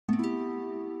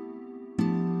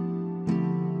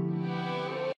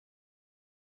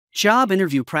Job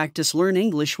interview practice. Learn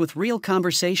English with real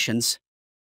conversations.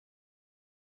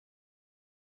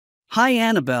 Hi,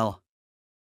 Annabelle.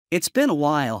 It's been a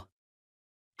while.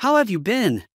 How have you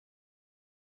been?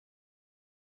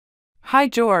 Hi,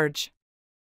 George.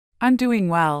 I'm doing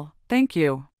well, thank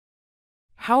you.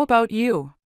 How about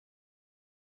you?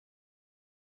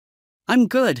 I'm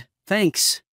good,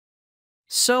 thanks.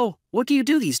 So, what do you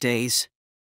do these days?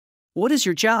 What is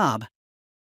your job?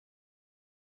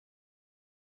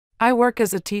 I work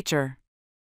as a teacher.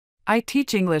 I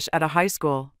teach English at a high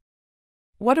school.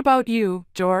 What about you,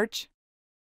 George?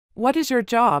 What is your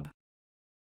job?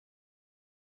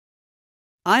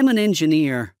 I'm an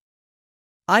engineer.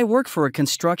 I work for a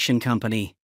construction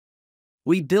company.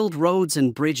 We build roads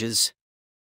and bridges.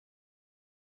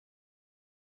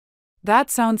 That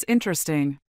sounds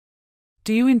interesting.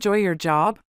 Do you enjoy your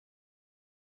job?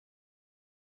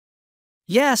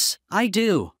 Yes, I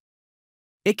do.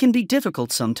 It can be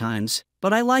difficult sometimes,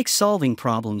 but I like solving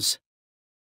problems.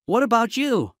 What about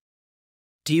you?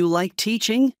 Do you like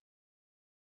teaching?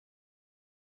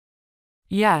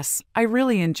 Yes, I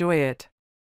really enjoy it.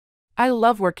 I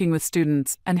love working with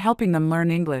students and helping them learn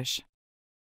English.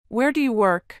 Where do you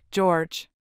work, George?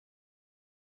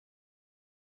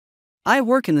 I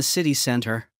work in the city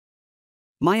center.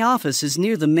 My office is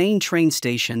near the main train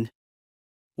station.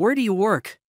 Where do you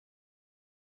work?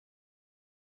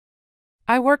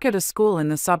 I work at a school in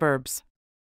the suburbs.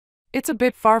 It's a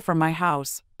bit far from my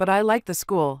house, but I like the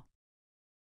school.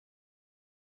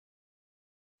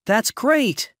 That's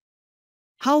great!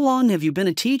 How long have you been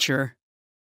a teacher?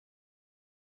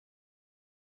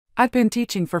 I've been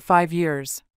teaching for 5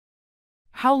 years.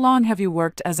 How long have you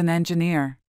worked as an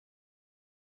engineer?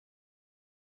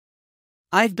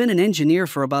 I've been an engineer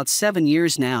for about 7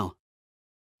 years now.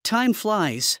 Time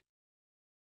flies.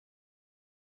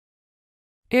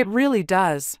 It really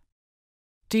does.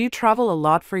 Do you travel a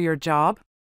lot for your job?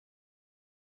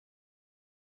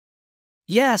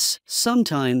 Yes,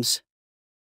 sometimes.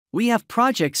 We have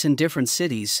projects in different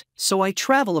cities, so I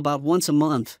travel about once a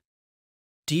month.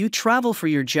 Do you travel for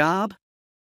your job?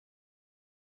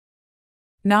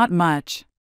 Not much.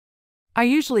 I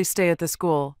usually stay at the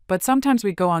school, but sometimes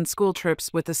we go on school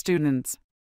trips with the students.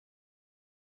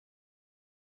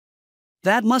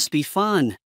 That must be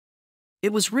fun.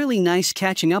 It was really nice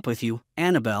catching up with you,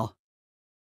 Annabelle.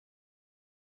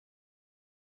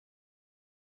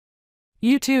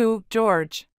 You too,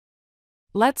 George.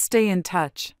 Let's stay in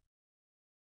touch.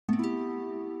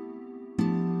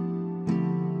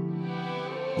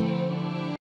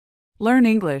 Learn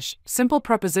English, simple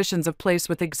prepositions of place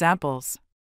with examples.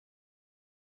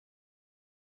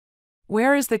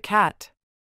 Where is the cat?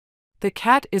 The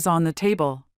cat is on the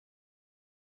table.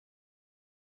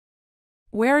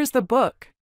 Where is the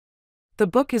book? The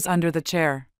book is under the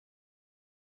chair.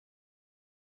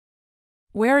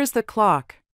 Where is the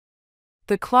clock?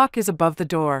 The clock is above the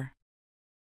door.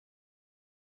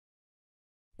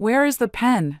 Where is the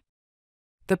pen?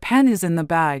 The pen is in the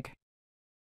bag.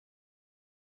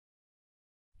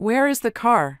 Where is the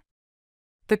car?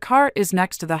 The car is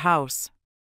next to the house.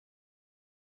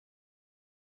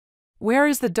 Where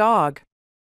is the dog?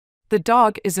 The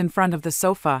dog is in front of the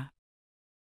sofa.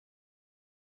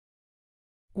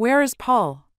 Where is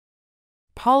Paul?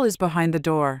 Paul is behind the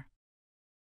door.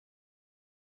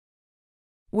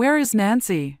 Where is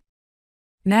Nancy?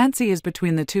 Nancy is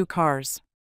between the two cars.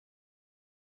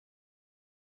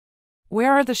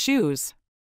 Where are the shoes?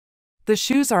 The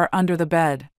shoes are under the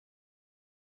bed.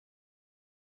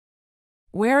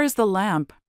 Where is the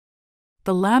lamp?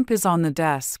 The lamp is on the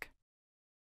desk.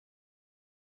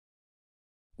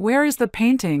 Where is the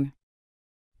painting?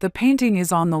 The painting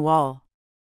is on the wall.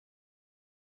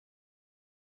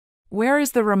 Where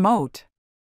is the remote?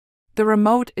 The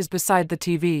remote is beside the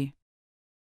TV.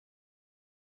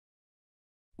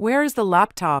 Where is the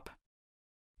laptop?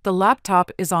 The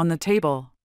laptop is on the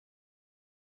table.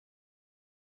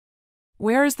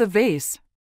 Where is the vase?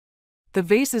 The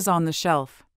vase is on the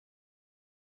shelf.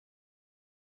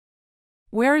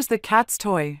 Where is the cat's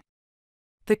toy?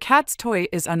 The cat's toy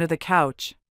is under the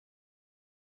couch.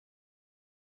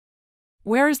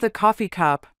 Where is the coffee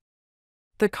cup?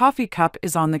 The coffee cup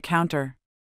is on the counter.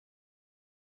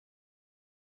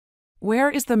 Where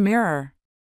is the mirror?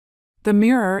 The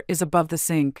mirror is above the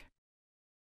sink.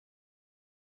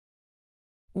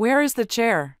 Where is the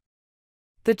chair?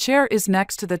 The chair is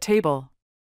next to the table.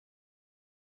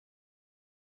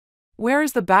 Where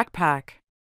is the backpack?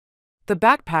 The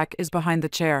backpack is behind the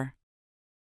chair.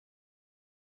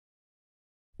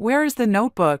 Where is the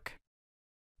notebook?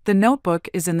 The notebook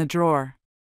is in the drawer.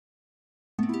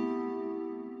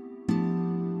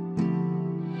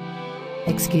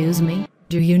 Excuse me,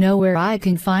 do you know where I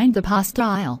can find the pasta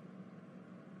aisle?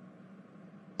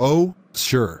 Oh,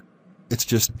 sure. It's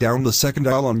just down the second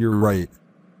aisle on your right.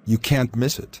 You can't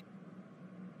miss it.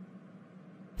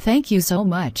 Thank you so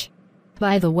much.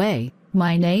 By the way,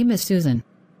 my name is Susan.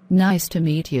 Nice to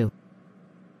meet you.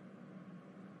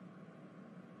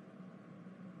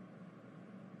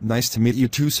 Nice to meet you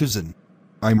too, Susan.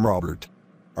 I'm Robert.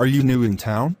 Are you new in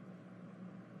town?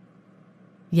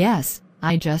 Yes,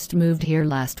 I just moved here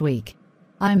last week.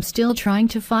 I'm still trying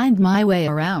to find my way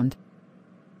around.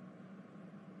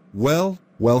 Well,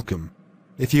 welcome.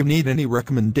 If you need any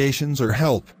recommendations or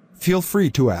help, feel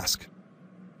free to ask.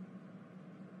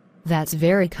 That's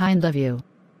very kind of you.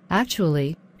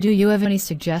 Actually, do you have any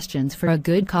suggestions for a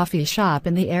good coffee shop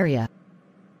in the area?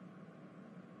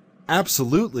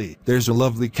 Absolutely. There's a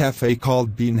lovely cafe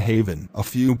called Bean Haven a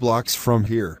few blocks from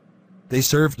here. They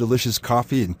serve delicious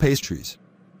coffee and pastries.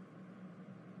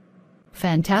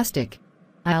 Fantastic.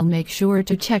 I'll make sure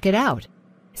to check it out.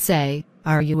 Say,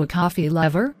 are you a coffee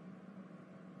lover?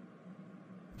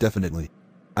 Definitely.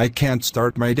 I can't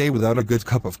start my day without a good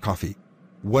cup of coffee.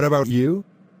 What about you?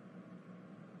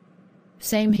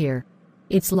 Same here.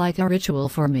 It's like a ritual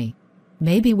for me.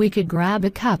 Maybe we could grab a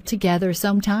cup together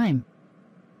sometime.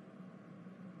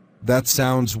 That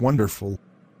sounds wonderful.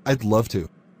 I'd love to.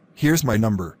 Here's my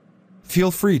number. Feel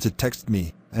free to text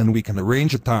me, and we can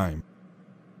arrange a time.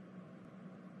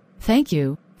 Thank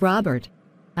you, Robert.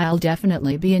 I'll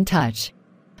definitely be in touch.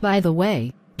 By the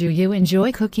way, do you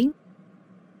enjoy cooking?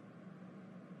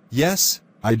 Yes,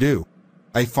 I do.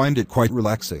 I find it quite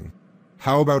relaxing.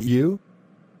 How about you?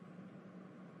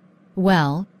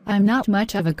 Well, I'm not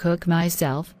much of a cook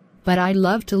myself, but I'd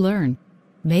love to learn.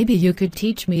 Maybe you could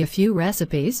teach me a few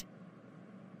recipes?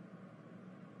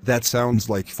 That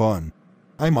sounds like fun.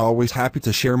 I'm always happy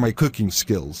to share my cooking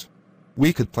skills.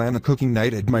 We could plan a cooking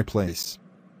night at my place.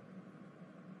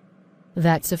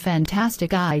 That's a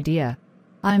fantastic idea.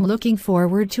 I'm looking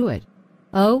forward to it.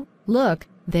 Oh, look,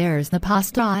 there's the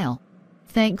pasta aisle.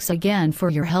 Thanks again for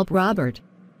your help, Robert.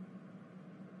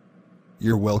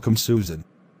 You're welcome, Susan.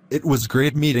 It was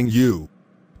great meeting you.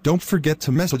 Don't forget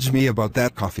to message me about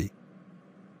that coffee.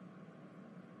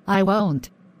 I won't.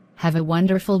 Have a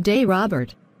wonderful day,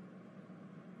 Robert.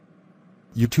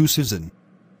 You too, Susan.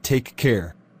 Take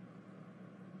care.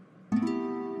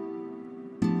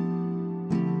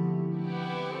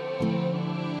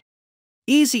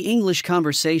 Easy English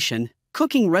conversation,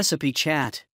 cooking recipe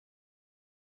chat.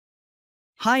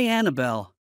 Hi,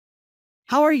 Annabelle.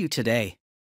 How are you today?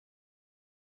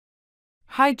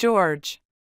 Hi, George.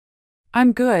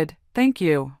 I'm good, thank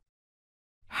you.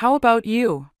 How about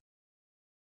you?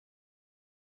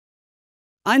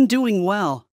 I'm doing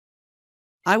well.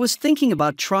 I was thinking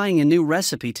about trying a new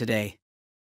recipe today.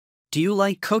 Do you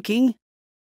like cooking?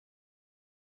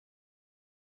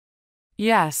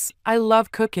 Yes, I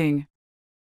love cooking.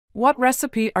 What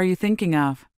recipe are you thinking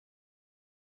of?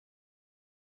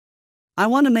 I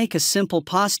want to make a simple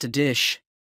pasta dish.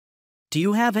 Do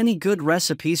you have any good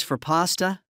recipes for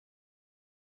pasta?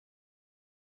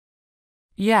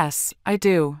 Yes, I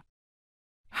do.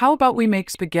 How about we make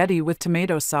spaghetti with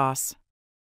tomato sauce?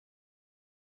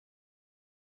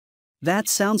 That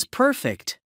sounds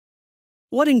perfect.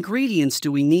 What ingredients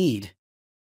do we need?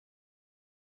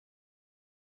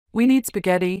 We need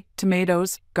spaghetti,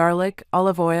 tomatoes, garlic,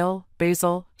 olive oil,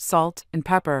 basil, salt, and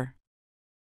pepper.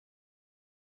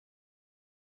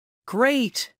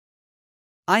 Great!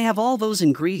 I have all those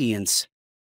ingredients.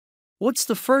 What's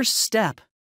the first step?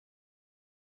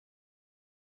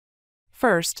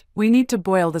 First, we need to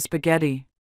boil the spaghetti.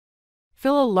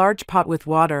 Fill a large pot with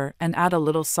water and add a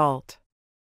little salt.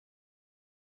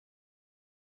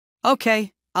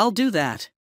 Okay, I'll do that.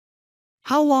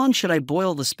 How long should I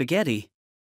boil the spaghetti?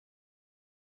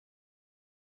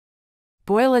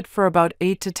 Boil it for about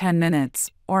 8 to 10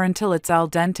 minutes, or until it's al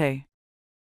dente.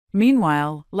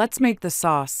 Meanwhile, let's make the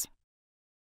sauce.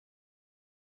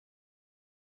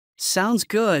 Sounds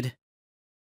good.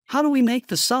 How do we make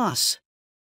the sauce?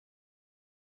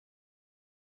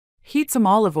 Heat some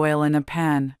olive oil in a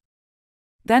pan.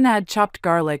 Then add chopped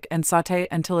garlic and sauté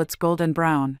until it's golden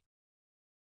brown.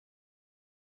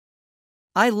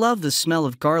 I love the smell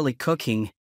of garlic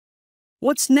cooking.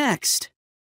 What's next?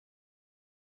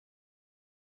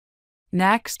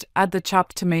 Next, add the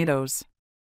chopped tomatoes.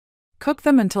 Cook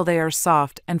them until they are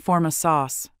soft and form a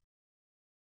sauce.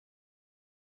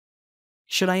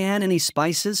 Should I add any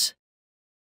spices?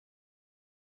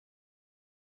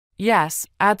 Yes,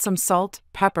 add some salt,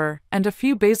 pepper, and a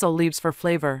few basil leaves for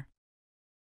flavor.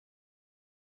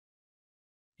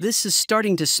 This is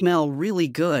starting to smell really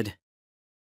good.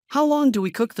 How long do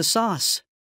we cook the sauce?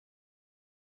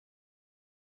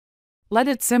 Let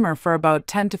it simmer for about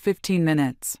 10 to 15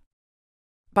 minutes.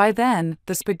 By then,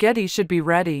 the spaghetti should be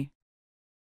ready.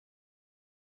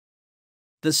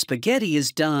 The spaghetti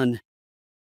is done.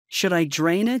 Should I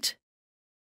drain it?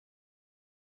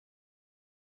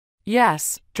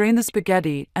 Yes, drain the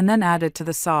spaghetti and then add it to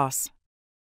the sauce.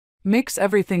 Mix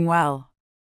everything well.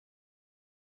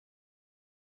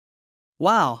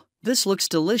 Wow, this looks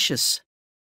delicious.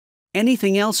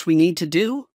 Anything else we need to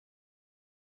do?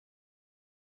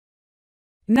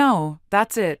 No,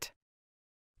 that's it.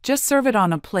 Just serve it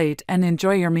on a plate and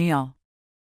enjoy your meal.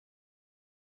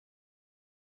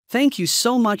 Thank you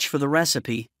so much for the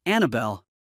recipe, Annabelle.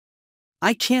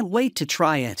 I can't wait to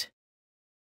try it.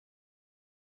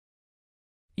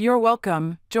 You're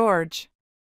welcome, George.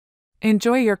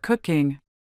 Enjoy your cooking.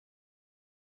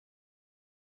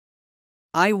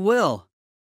 I will.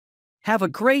 Have a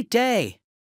great day.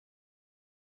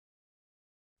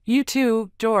 You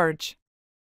too, George.